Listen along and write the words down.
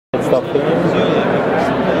stop filming.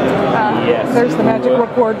 Yes. There's the magic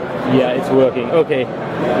record. Yeah, it's working. Okay.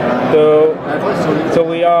 So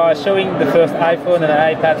we are showing the first iPhone and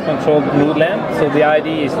iPad controlled mood lamp. So the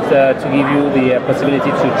idea is to give you the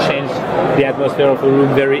possibility to change the atmosphere of a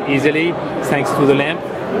room very easily thanks to the lamp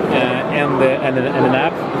and an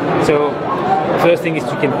app. So first thing is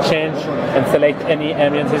you can change and select any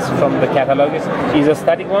ambiances from the catalog, either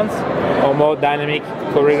static ones or more dynamic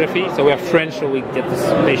choreography. So we are French, so we get the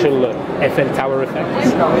spatial Eiffel Tower effect,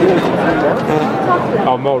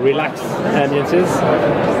 or more relaxed ambiances.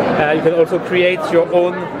 You can also create your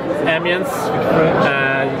own ambience.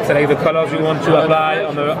 Select the colors you want to apply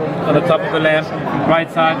on the top of the lamp, right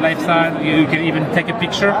side, left side. You can even take a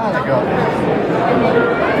picture.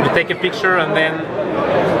 You take a picture and then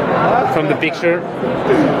from the picture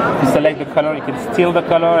you select the color. You can steal the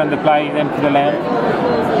color and apply them to the lamp.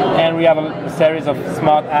 And we have a series of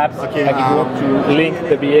smart apps like to link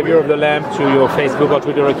the behavior of the lamp to your Facebook or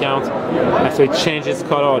Twitter account. So it changes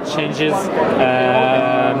color, or changes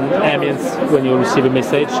ambience when you receive a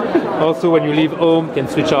message. Also, when you leave home, you can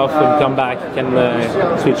switch off and come back. You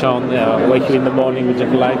can switch on, wake you in the morning with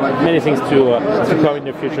gentle light. Many things to come in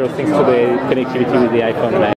the future, thanks to the connectivity with the iPhone.